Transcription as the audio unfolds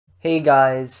Hey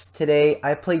guys, today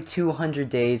I played 200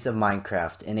 days of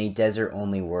Minecraft in a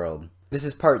desert-only world. This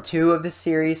is part 2 of this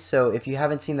series, so if you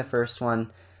haven't seen the first one,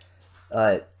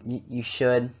 you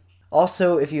should.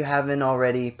 Also, if you haven't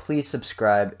already, please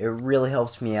subscribe. It really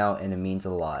helps me out and it means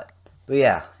a lot. But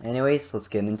yeah, anyways, let's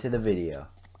get into the video.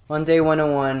 On day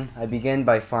 101, I begin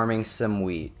by farming some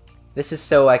wheat. This is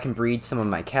so I can breed some of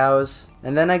my cows,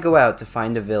 and then I go out to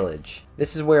find a village.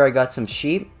 This is where I got some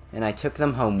sheep, and I took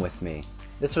them home with me.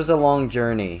 This was a long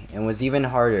journey, and was even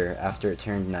harder after it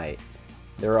turned night.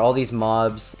 There were all these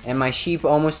mobs, and my sheep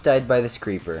almost died by this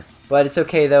creeper. But it's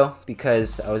okay though,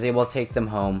 because I was able to take them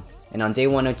home, and on day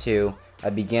 102,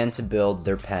 I began to build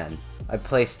their pen. I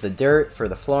placed the dirt for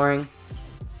the flooring,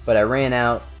 but I ran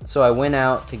out, so I went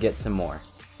out to get some more.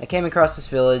 I came across this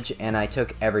village, and I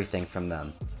took everything from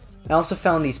them. I also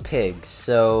found these pigs,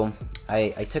 so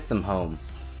I took them home.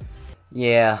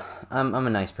 Yeah, I'm a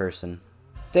nice person.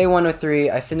 Day 103,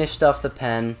 I finished off the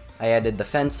pen, I added the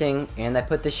fencing, and I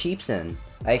put the sheeps in.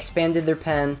 I expanded their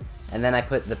pen, and then I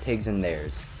put the pigs in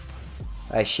theirs.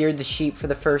 I sheared the sheep for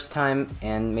the first time,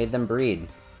 and made them breed.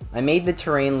 I made the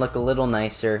terrain look a little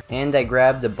nicer, and I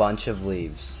grabbed a bunch of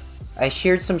leaves. I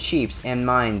sheared some sheeps and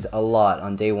mined a lot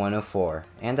on day 104,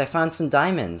 and I found some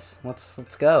diamonds. Let's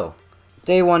go.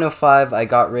 Day 105, I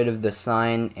got rid of the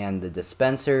sign and the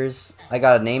dispensers. I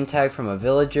got a name tag from a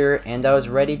villager, and I was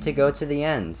ready to go to the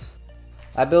end.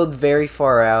 I built very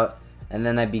far out, and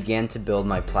then I began to build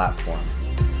my platform.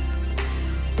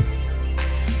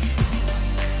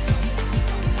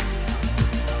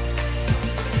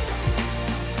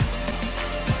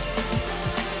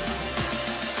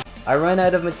 I run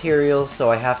out of materials, so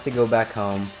I have to go back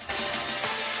home.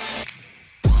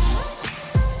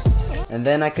 And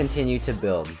then I continue to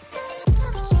build.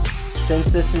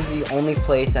 Since this is the only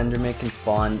place Enderman can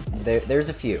spawn, there's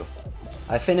a few.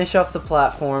 I finish off the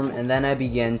platform, and then I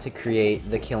begin to create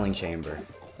the killing chamber.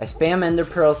 I spam ender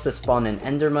pearls to spawn an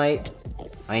endermite,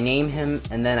 I name him,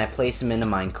 and then I place him in a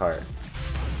minecart.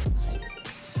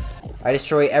 I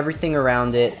destroy everything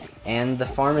around it, and the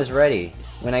farm is ready.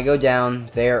 When I go down,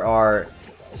 there are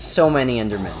so many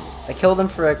endermen. I kill them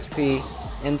for XP,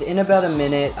 and in about a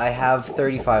minute, I have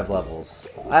 35 levels.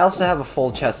 I also have a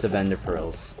full chest of ender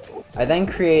pearls. I then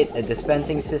create a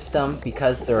dispensing system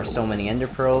because there are so many ender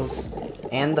pearls,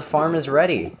 and the farm is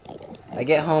ready. I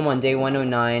get home on day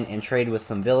 109 and trade with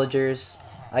some villagers.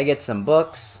 I get some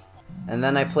books, and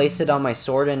then I place it on my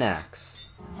sword and axe.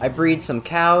 I breed some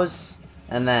cows,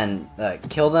 and then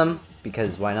kill them,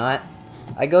 because why not?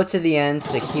 I go to the end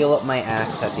to heal up my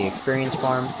axe at the experience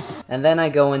farm, and then I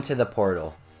go into the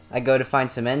portal. I go to find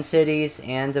some end cities,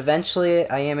 and eventually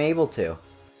I am able to.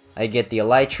 I get the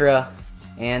elytra,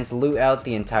 and loot out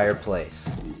the entire place.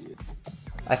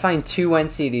 I find 2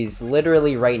 end cities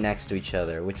literally right next to each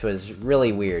other, which was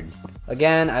really weird.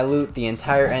 Again, I loot the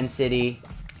entire end city,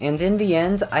 and in the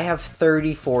end, I have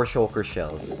 34 shulker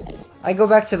shells. I go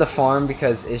back to the farm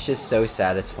because it's just so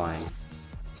satisfying.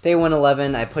 Day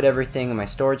 111, I put everything in my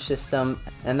storage system,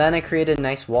 and then I created a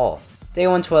nice wall. Day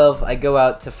 112, I go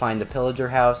out to find a pillager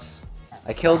house.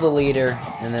 I kill the leader,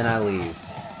 and then I leave.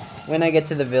 When I get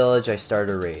to the village, I start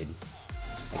a raid.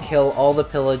 I kill all the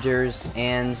pillagers,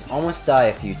 and almost die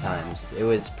a few times. It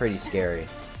was pretty scary.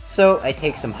 So, I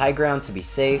take some high ground to be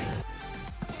safe,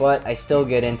 but I still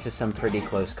get into some pretty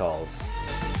close calls.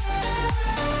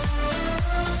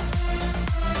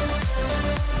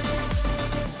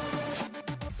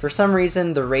 For some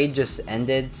reason, the raid just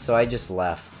ended, so I just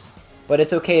left. But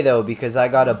it's okay though, because I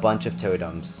got a bunch of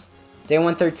totems. Day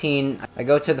 113, I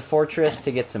go to the fortress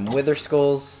to get some wither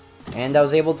skulls, and I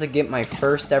was able to get my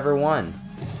first ever one.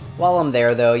 While I'm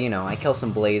there though, I kill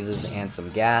some blazes and some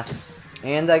gas,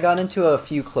 and I got into a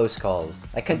few close calls.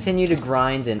 I continue to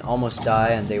grind and almost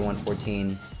die on day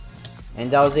 114,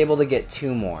 and I was able to get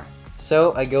 2 more.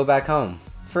 So I go back home.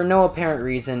 For no apparent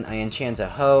reason, I enchant a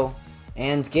hoe,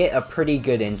 and get a pretty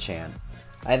good enchant.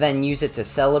 I then use it to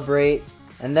celebrate,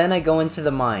 and then I go into the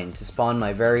mine to spawn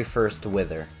my very first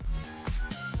wither.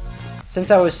 Since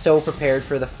I was so prepared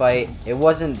for the fight, it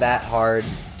wasn't that hard,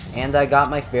 and I got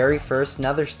my very first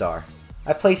nether star.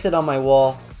 I place it on my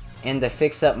wall, and I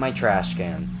fix up my trash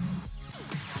can.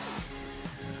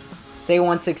 Day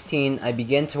 116, I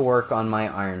begin to work on my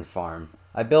iron farm.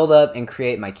 I build up and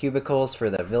create my cubicles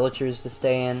for the villagers to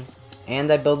stay in,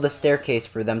 and I build the staircase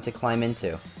for them to climb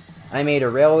into. I made a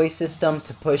railway system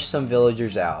to push some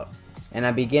villagers out, and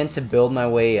I began to build my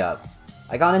way up.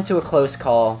 I got into a close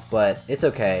call, but it's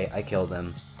okay, I killed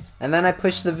him. And then I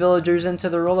pushed the villagers into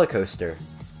the roller coaster.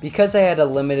 Because I had a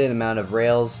limited amount of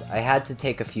rails, I had to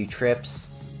take a few trips,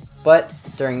 But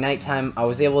during nighttime, I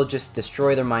was able to just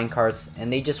destroy their minecarts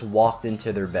and they just walked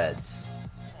into their beds.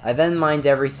 I then mined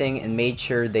everything and made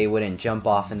sure they wouldn't jump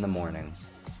off in the morning.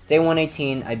 Day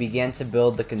 118, I began to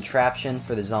build the contraption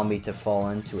for the zombie to fall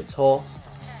into its hole.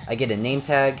 I get a name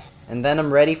tag, and then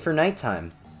I'm ready for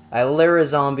nighttime. I lure a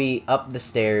zombie up the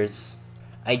stairs.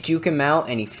 I juke him out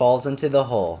and he falls into the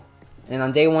hole. And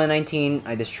on day 119,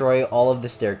 I destroy all of the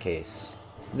staircase.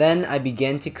 Then I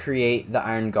begin to create the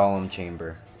Iron Golem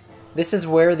chamber. This is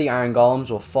where the Iron Golems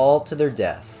will fall to their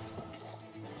death.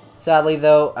 Sadly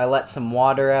though, I let some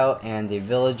water out and a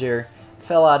villager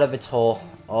fell out of its hole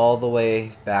all the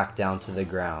way back down to the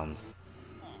ground.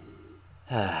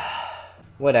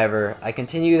 Whatever, I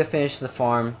continue to finish the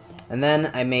farm, and then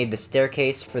I made the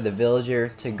staircase for the villager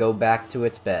to go back to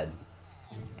its bed.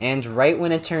 And right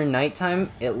when it turned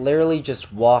nighttime, it literally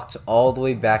just walked all the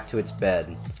way back to its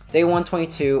bed. Day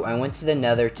 122, I went to the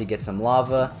nether to get some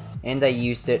lava, and I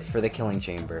used it for the killing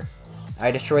chamber.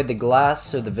 I destroyed the glass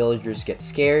so the villagers get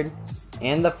scared,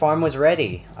 and the farm was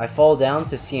ready. I fall down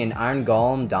to see an iron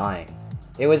golem dying.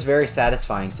 It was very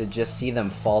satisfying to just see them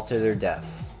fall to their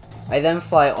death. I then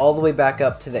fly all the way back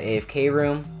up to the AFK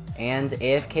room, and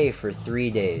AFK for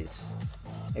 3 days.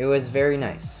 It was very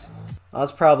nice. I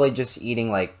was probably just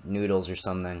eating like noodles or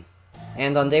something.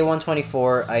 And on day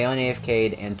 124, I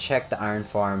un-AFK'd and checked the iron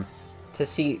farm to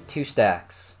see 2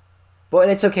 stacks. But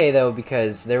it's okay though,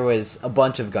 because there was a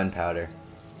bunch of gunpowder.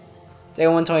 Day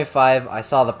 125, I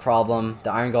saw the problem,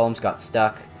 the iron golems got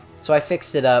stuck, so I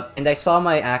fixed it up, and I saw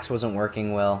my axe wasn't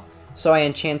working well, so I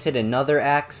enchanted another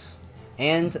axe,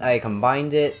 and I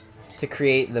combined it to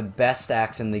create the best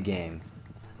axe in the game.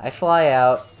 I fly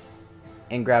out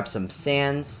and grab some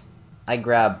sands. I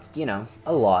grab,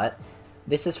 a lot.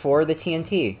 This is for the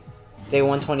TNT. Day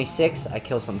 126, I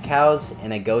kill some cows,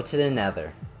 and I go to the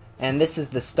nether. And this is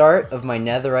the start of my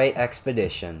netherite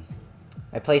expedition.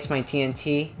 I place my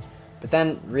TNT, but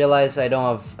then realize I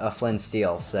don't have a flint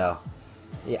steel, so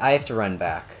yeah, I have to run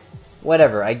back.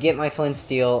 Whatever, I get my flint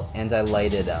steel and I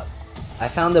light it up. I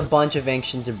found a bunch of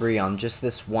ancient debris on just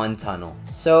this one tunnel,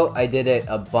 so I did it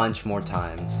a bunch more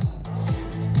times.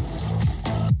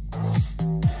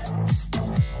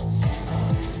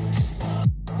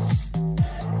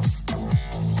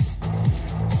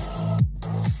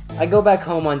 I go back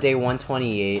home on day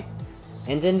 128,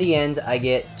 and in the end I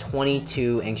get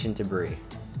 22 ancient debris.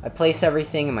 I place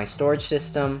everything in my storage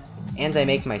system, and I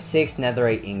make my 6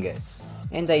 netherite ingots.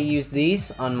 And I use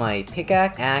these on my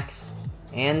pickaxe, axe,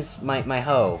 and my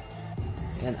hoe.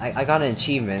 And I got an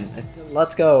achievement.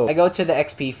 Let's go! I go to the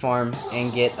XP farm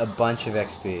and get a bunch of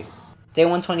XP. Day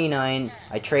 129,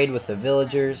 I trade with the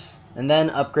villagers, and then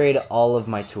upgrade all of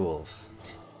my tools.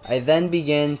 I then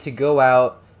begin to go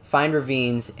out, find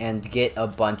ravines, and get a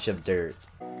bunch of dirt.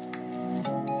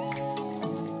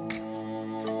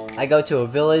 I go to a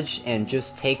village and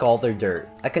just take all their dirt.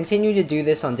 I continue to do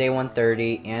this on day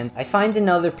 130, and I find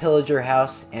another pillager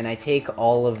house and I take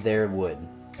all of their wood.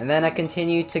 And then I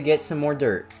continue to get some more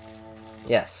dirt.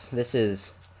 Yes,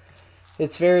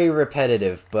 it's very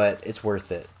repetitive, but it's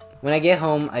worth it. When I get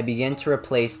home, I begin to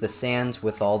replace the sands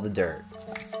with all the dirt.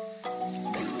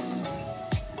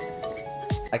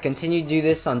 I continue to do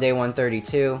this on day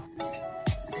 132.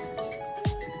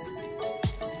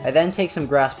 I then take some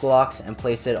grass blocks and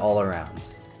place it all around.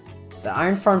 The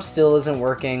iron farm still isn't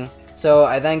working, so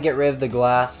I then get rid of the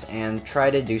glass and try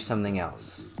to do something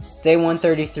else. Day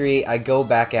 133, I go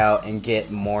back out and get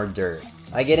more dirt.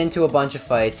 I get into a bunch of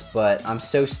fights, but I'm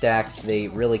so stacked they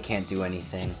really can't do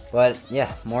anything. But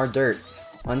yeah, more dirt.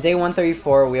 On day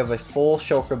 134, we have a full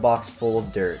shulker box full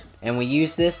of dirt, and we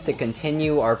use this to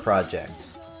continue our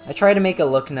project. I try to make it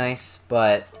look nice,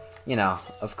 but,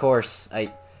 of course,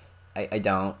 I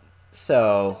don't.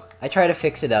 So, I try to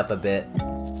fix it up a bit.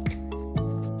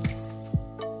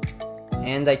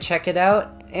 And I check it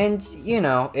out, and,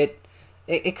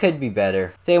 it could be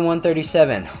better. Day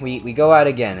 137, we go out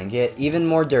again and get even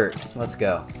more dirt. Let's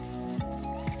go.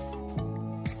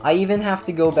 I even have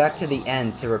to go back to the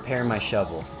end to repair my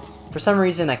shovel. For some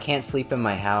reason, I can't sleep in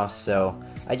my house, so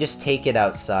I just take it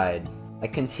outside. I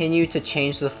continue to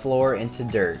change the floor into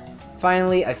dirt.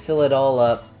 Finally, I fill it all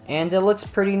up, and it looks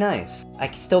pretty nice. I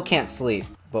still can't sleep,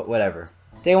 but whatever.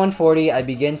 Day 140, I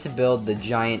begin to build the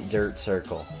giant dirt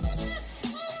circle.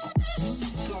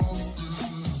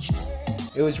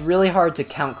 It was really hard to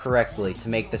count correctly to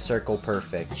make the circle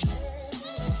perfect.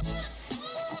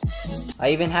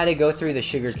 I even had to go through the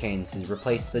sugarcane to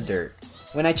replace the dirt.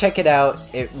 When I check it out,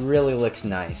 it really looks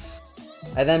nice.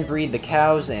 I then breed the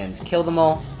cows and kill them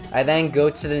all. I then go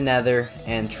to the nether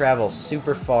and travel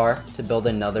super far to build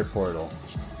another portal.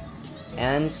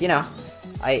 And,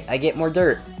 I get more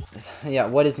dirt. yeah,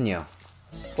 what is new?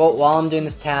 Well, while I'm doing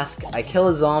this task, I kill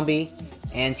a zombie,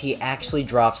 and he actually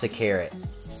drops a carrot.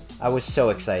 I was so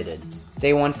excited.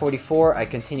 Day 144, I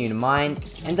continue to mine,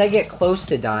 and I get close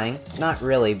to dying. Not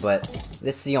really, but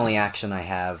this is the only action I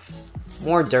have.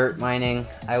 More dirt mining.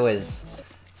 I was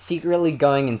secretly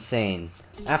going insane.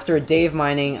 After a day of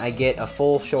mining, I get a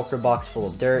full shulker box full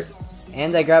of dirt,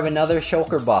 and I grab another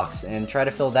shulker box and try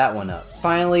to fill that one up.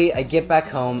 Finally, I get back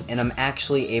home and I'm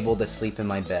actually able to sleep in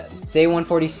my bed. Day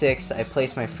 146, I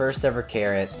place my first ever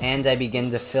carrot, and I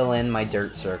begin to fill in my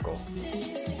dirt circle.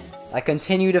 I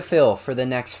continue to fill for the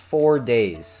next 4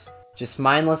 days, just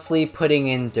mindlessly putting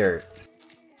in dirt.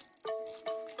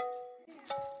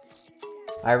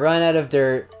 I run out of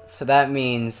dirt, so that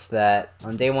means that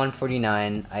on day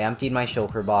 149, I emptied my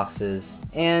shulker boxes,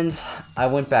 and I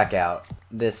went back out.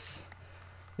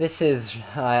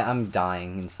 I'm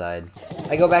dying inside.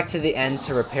 I go back to the end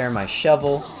to repair my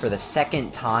shovel for the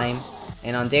second time,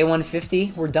 and on day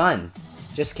 150, we're done.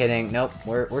 Just kidding, nope,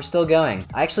 we're still going.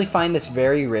 I actually find this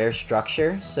very rare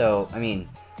structure, so, I mean,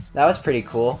 that was pretty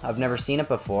cool. I've never seen it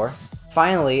before.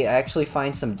 Finally, I actually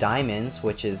find some diamonds,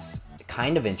 which is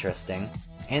kind of interesting.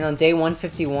 And on day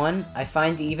 151, I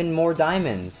find even more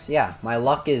diamonds. Yeah, my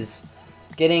luck is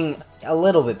getting a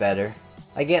little bit better.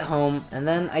 I get home, and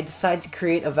then I decide to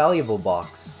create a valuable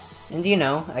box. And you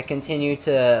know, I continue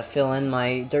to fill in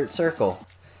my dirt circle.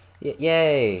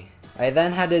 Yay! I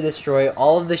then had to destroy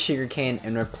all of the sugarcane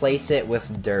and replace it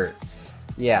with dirt.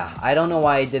 Yeah, I don't know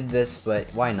why I did this, but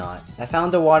why not? I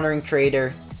found a watering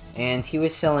trader, and he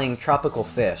was selling tropical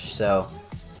fish, so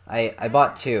I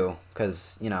bought 2,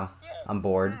 because, you know, I'm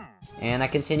bored. And I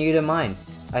continue to mine.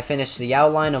 I finish the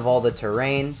outline of all the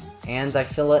terrain, and I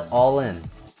fill it all in.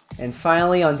 And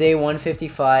finally, on day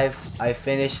 155, I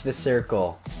finish the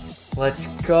circle. Let's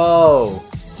go!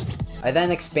 I then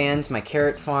expand my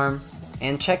carrot farm,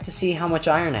 and check to see how much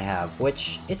iron I have,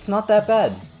 which, it's not that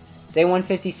bad. Day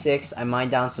 156, I mine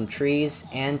down some trees,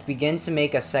 and begin to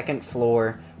make a second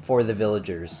floor for the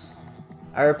villagers.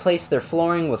 I replace their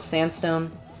flooring with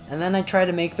sandstone, and then I try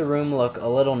to make the room look a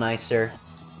little nicer,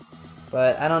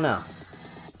 but I don't know.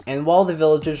 And while the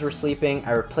villagers were sleeping,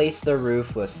 I replaced their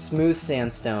roof with smooth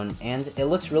sandstone, and it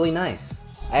looks really nice.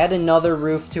 I add another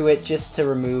roof to it just to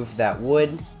remove that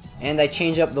wood, and I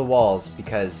change up the walls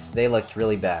because they looked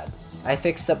really bad. I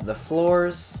fixed up the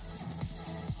floors,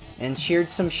 and sheared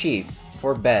some sheep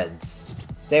for beds.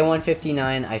 Day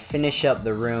 159, I finish up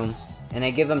the room, and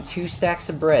I give them 2 stacks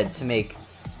of bread to make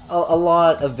a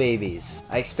lot of babies.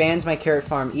 I expand my carrot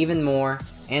farm even more,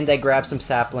 and I grab some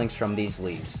saplings from these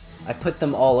leaves. I put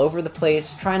them all over the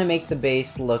place, trying to make the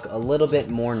base look a little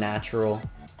bit more natural.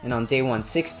 And on day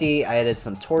 160, I added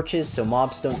some torches so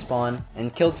mobs don't spawn,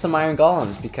 and killed some iron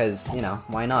golems because, you know,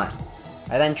 why not?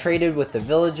 I then traded with the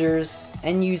villagers,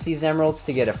 and used these emeralds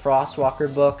to get a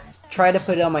Frostwalker book. Tried to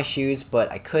put it on my shoes,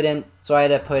 but I couldn't, so I had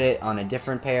to put it on a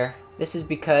different pair. This is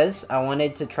because I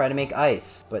wanted to try to make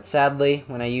ice, but sadly,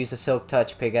 when I used a Silk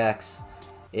Touch pickaxe,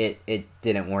 it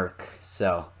didn't work,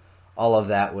 so all of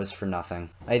that was for nothing.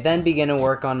 I then begin to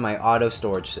work on my auto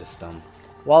storage system.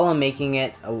 While I'm making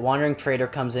it, a wandering trader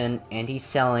comes in and he's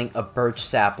selling a birch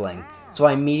sapling, so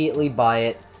I immediately buy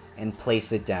it and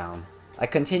place it down. I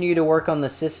continue to work on the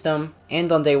system,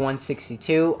 and on day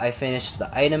 162, I finished the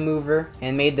item mover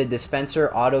and made the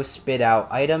dispenser auto spit out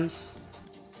items.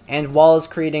 And while I was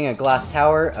creating a glass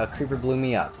tower, a creeper blew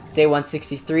me up. Day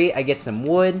 163, I get some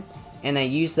wood, and I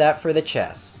use that for the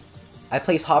chests. I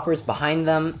place hoppers behind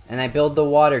them, and I build the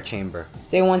water chamber.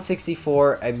 Day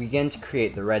 164, I begin to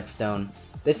create the redstone.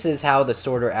 This is how the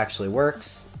sorter actually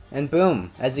works. And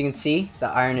boom, as you can see, the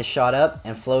iron is shot up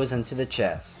and flows into the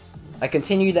chest. I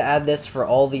continue to add this for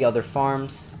all the other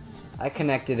farms. I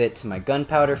connected it to my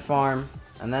gunpowder farm,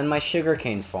 and then my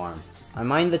sugarcane farm. I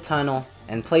mine the tunnel,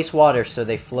 and place water so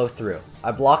they flow through.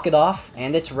 I block it off,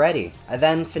 and it's ready. I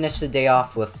then finish the day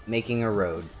off with making a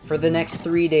road. For the next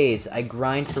 3 days, I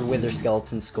grind for wither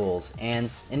skeleton skulls,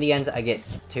 and in the end I get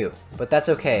 2. But that's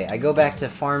okay, I go back to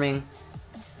farming,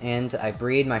 and I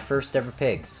breed my first ever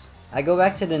pigs. I go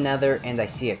back to the nether, and I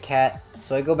see a cat,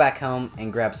 so I go back home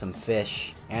and grab some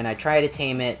fish, and I try to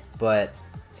tame it, but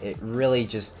it really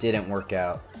just didn't work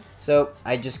out. So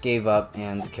I just gave up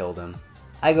and killed him.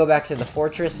 I go back to the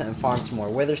fortress and farm some more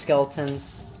wither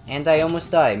skeletons, and I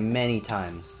almost die many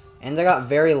times. And I got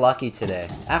very lucky today.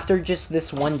 After just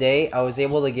this one day, I was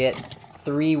able to get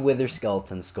 3 wither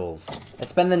skeleton skulls. I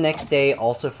spend the next day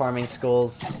also farming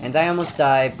skulls, and I almost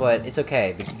die, but it's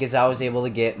okay, because I was able to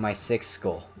get my 6th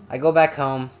skull. I go back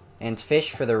home, and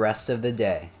fish for the rest of the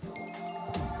day.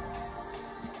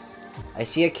 I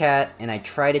see a cat, and I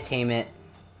try to tame it,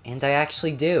 and I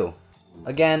actually do.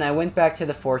 Again, I went back to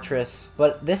the fortress,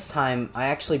 but this time I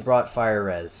actually brought fire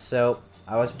res, so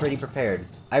I was pretty prepared.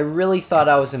 I really thought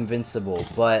I was invincible,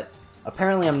 but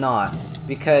apparently I'm not,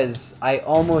 because I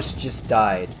almost just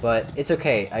died, but it's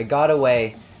okay, I got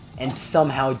away and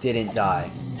somehow didn't die.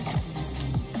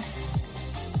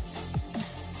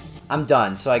 I'm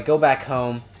done, so I go back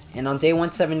home, and on day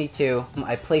 172,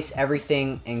 I place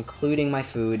everything, including my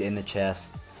food, in the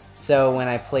chest. So when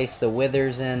I placed the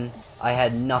withers in, I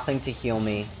had nothing to heal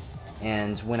me,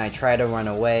 and when I tried to run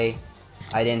away,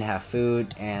 I didn't have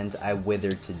food, and I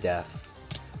withered to death.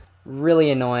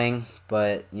 Really annoying,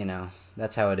 but, you know,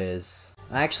 that's how it is.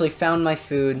 I actually found my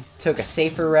food, took a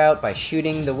safer route by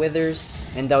shooting the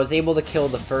withers, and I was able to kill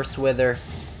the first wither,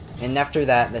 and after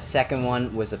that, the second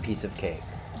one was a piece of cake.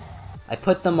 I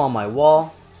put them on my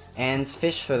wall, and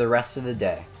fished for the rest of the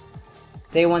day.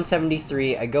 Day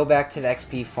 173, I go back to the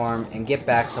XP farm and get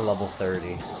back to level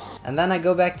 30. And then I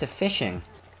go back to fishing.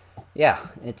 Yeah,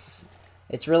 it's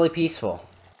really peaceful.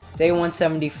 Day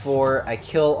 174, I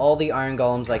kill all the iron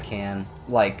golems I can,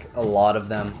 like a lot of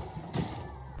them.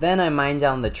 Then I mine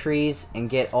down the trees and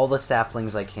get all the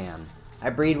saplings I can. I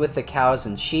breed with the cows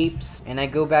and sheeps, and I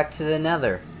go back to the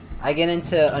nether. I get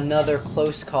into another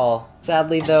close call.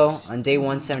 Sadly though, on day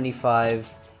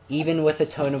 175, even with a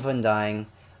Totem of Undying,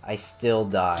 I still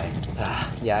die.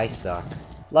 Yeah, I suck.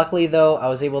 Luckily though, I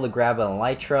was able to grab an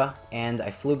elytra, and I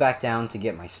flew back down to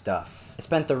get my stuff. I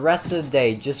spent the rest of the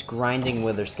day just grinding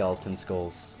wither skeleton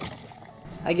skulls.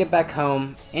 I get back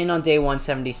home, and on day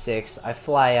 176, I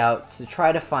fly out to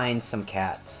try to find some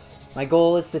cats. My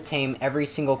goal is to tame every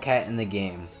single cat in the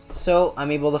game. So,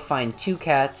 I'm able to find 2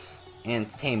 cats, and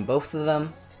tame both of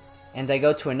them, and I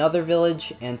go to another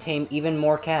village and tame even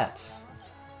more cats.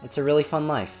 It's a really fun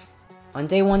life. On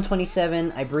day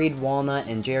 127, I breed Walnut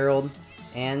and Gerald,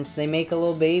 and they make a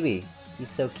little baby.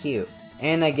 He's so cute.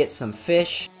 And I get some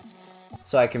fish,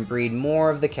 so I can breed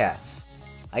more of the cats.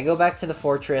 I go back to the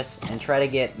fortress and try to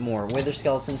get more wither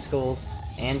skeleton skulls,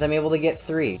 and I'm able to get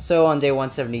 3. So on day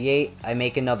 178, I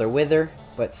make another wither,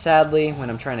 but sadly, when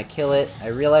I'm trying to kill it, I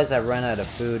realize I run out of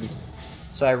food.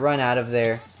 So I run out of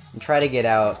there and try to get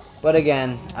out, but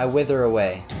again, I wither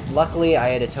away. Luckily, I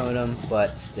had a totem,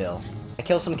 but still. I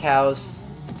kill some cows,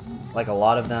 like a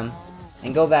lot of them,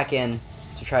 and go back in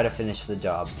to try to finish the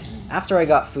job. After I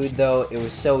got food though, it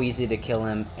was so easy to kill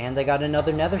him, and I got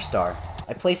another nether star.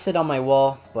 I placed it on my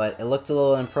wall, but it looked a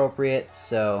little inappropriate,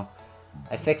 so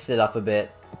I fixed it up a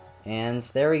bit, and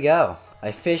there we go.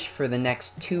 I fished for the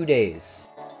next 2 days.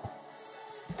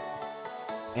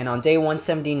 And on day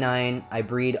 179, I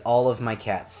breed all of my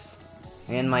cats.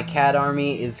 And my cat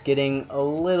army is getting a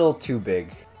little too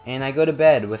big. And I go to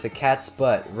bed with a cat's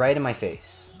butt right in my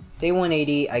face. Day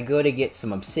 180, I go to get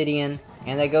some obsidian,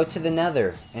 and I go to the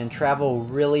nether and travel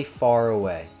really far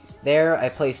away. There, I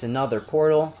place another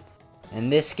portal,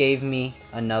 and this gave me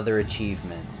another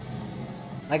achievement.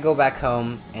 I go back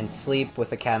home and sleep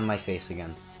with a cat in my face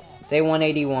again. Day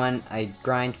 181, I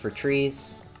grind for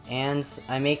trees, and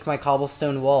I make my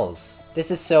cobblestone walls. This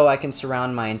is so I can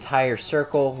surround my entire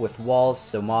circle with walls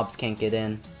so mobs can't get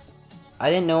in. I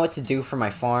didn't know what to do for my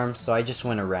farm, so I just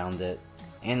went around it.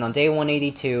 And on day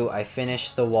 182, I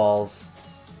finished the walls,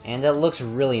 and it looks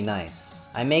really nice.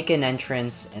 I make an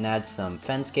entrance and add some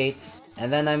fence gates,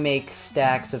 and then I make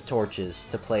stacks of torches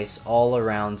to place all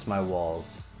around my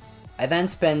walls. I then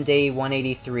spend day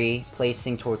 183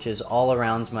 placing torches all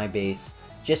around my base,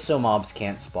 just so mobs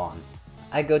can't spawn.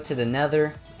 I go to the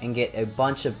nether and get a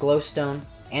bunch of glowstone,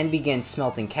 and begin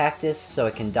smelting cactus so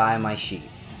I can dye my sheep.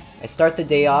 I start the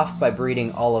day off by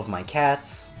breeding all of my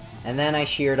cats, and then I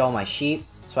sheared all my sheep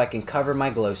so I can cover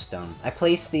my glowstone. I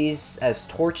place these as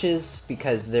torches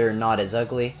because they're not as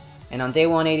ugly. And on day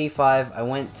 185, I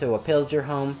went to a pillager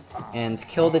home and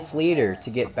killed its leader to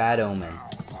get Bad Omen.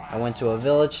 I went to a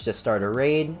village to start a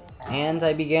raid, and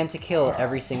I began to kill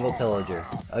every single pillager.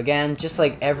 Again, just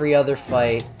like every other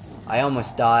fight, I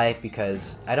almost die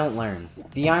because I don't learn.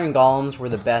 The Iron Golems were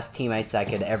the best teammates I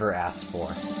could ever ask for.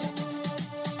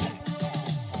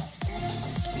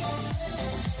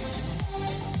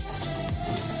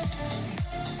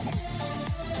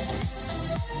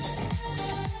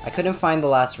 I couldn't find the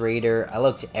last raider, I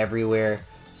looked everywhere,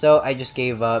 so I just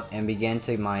gave up and began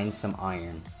to mine some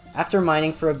iron. After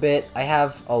mining for a bit, I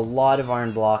have a lot of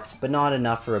iron blocks, but not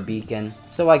enough for a beacon,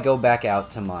 so I go back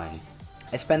out to mine.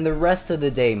 I spend the rest of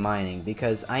the day mining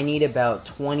because I need about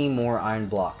 20 more iron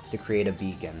blocks to create a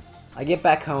beacon. I get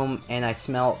back home and I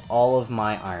smelt all of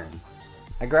my iron.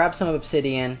 I grab some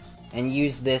obsidian and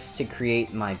use this to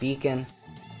create my beacon,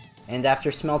 and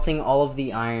after smelting all of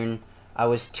the iron, I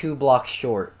was 2 blocks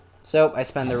short, So I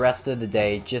spend the rest of the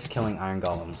day just killing iron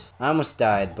golems. I almost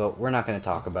died, but we're not going to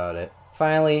talk about it.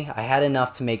 Finally, I had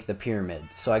enough to make the pyramid,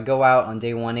 so I go out on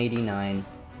day 189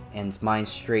 and mine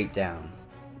straight down.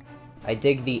 I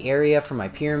dig the area for my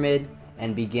pyramid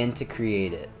and begin to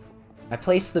create it. I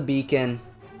place the beacon,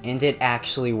 and it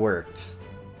actually worked.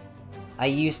 I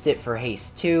used it for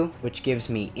haste 2, which gives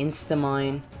me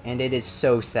insta-mine, and it is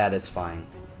so satisfying.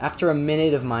 After a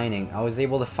minute of mining, I was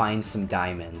able to find some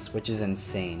diamonds, which is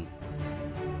insane.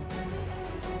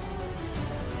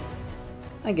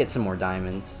 I get some more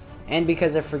diamonds. And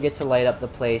because I forget to light up the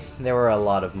place, there were a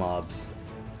lot of mobs.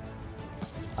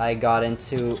 I got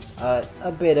into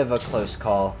a bit of a close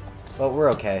call, but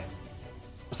we're okay.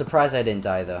 I'm surprised I didn't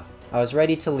die though. I was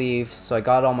ready to leave, so I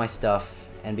got all my stuff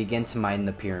and began to mine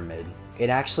the pyramid. It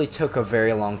actually took a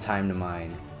very long time to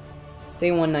mine.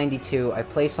 Day 192, I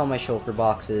place all my shulker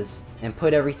boxes and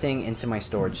put everything into my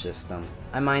storage system.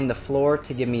 I mine the floor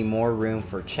to give me more room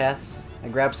for chests. I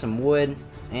grab some wood,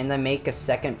 and I make a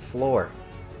second floor.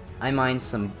 I mine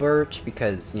some birch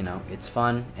because, you know, it's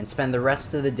fun, and spend the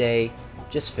rest of the day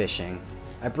just fishing.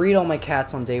 I breed all my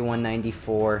cats on day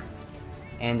 194,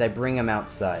 and I bring them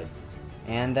outside.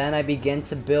 And then I begin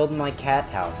to build my cat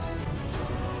house.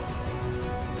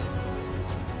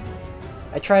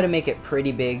 I try to make it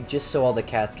pretty big just so all the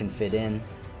cats can fit in.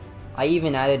 I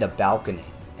even added a balcony.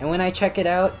 And when I check it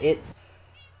out,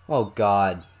 oh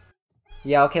god.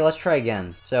 Yeah, okay, let's try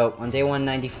again. So, on day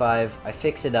 195, I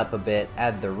fix it up a bit,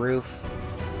 add the roof.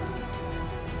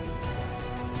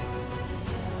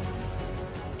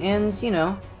 And, you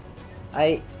know,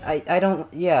 I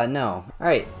don't, yeah, no.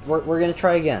 Alright, we're gonna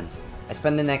try again. I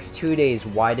spend the next 2 days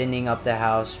widening up the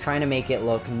house, trying to make it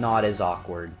look not as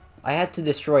awkward. I had to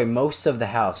destroy most of the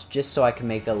house just so I could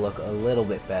make it look a little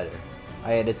bit better.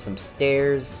 I added some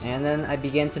stairs, and then I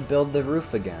began to build the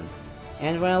roof again.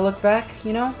 And when I look back,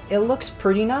 you know, it looks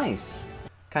pretty nice.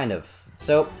 Kind of.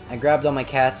 So, I grabbed all my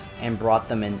cats and brought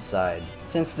them inside.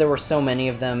 Since there were so many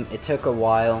of them, it took a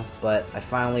while, but I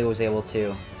finally was able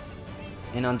to.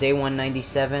 And on day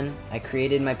 197, I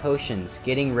created my potions,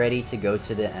 getting ready to go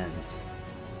to the end.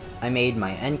 I made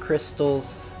my end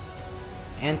crystals,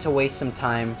 and to waste some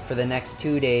time, for the next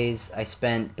 2 days, I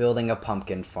spent building a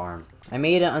pumpkin farm. I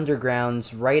made it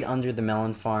underground, right under the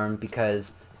melon farm,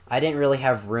 because I didn't really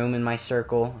have room in my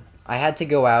circle. I had to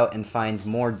go out and find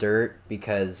more dirt,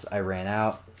 because I ran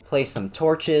out. Place some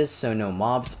torches, so no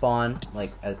mobs spawn,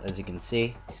 like, as you can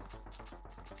see.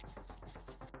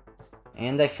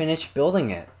 And I finished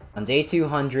building it. On day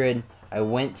 200, I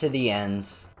went to the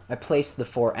end. I placed the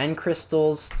 4 end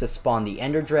crystals to spawn the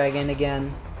ender dragon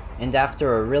again. And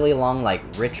after a really long, like,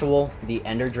 ritual, the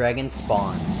ender dragon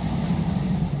spawned.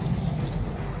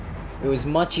 It was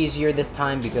much easier this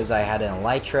time because I had an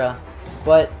elytra,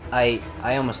 but I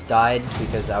almost died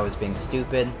because I was being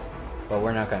stupid, but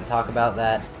we're not going to talk about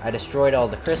that. I destroyed all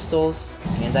the crystals,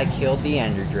 and I killed the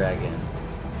ender dragon.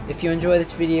 If you enjoy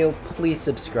this video, please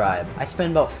subscribe. I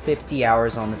spent about 50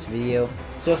 hours on this video,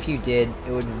 so if you did,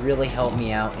 it would really help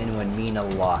me out and would mean a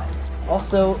lot.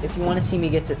 Also, if you want to see me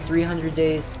get to 300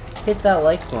 days, hit that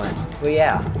like button. But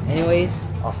yeah, anyways,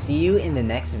 I'll see you in the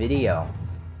next video.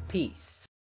 Peace.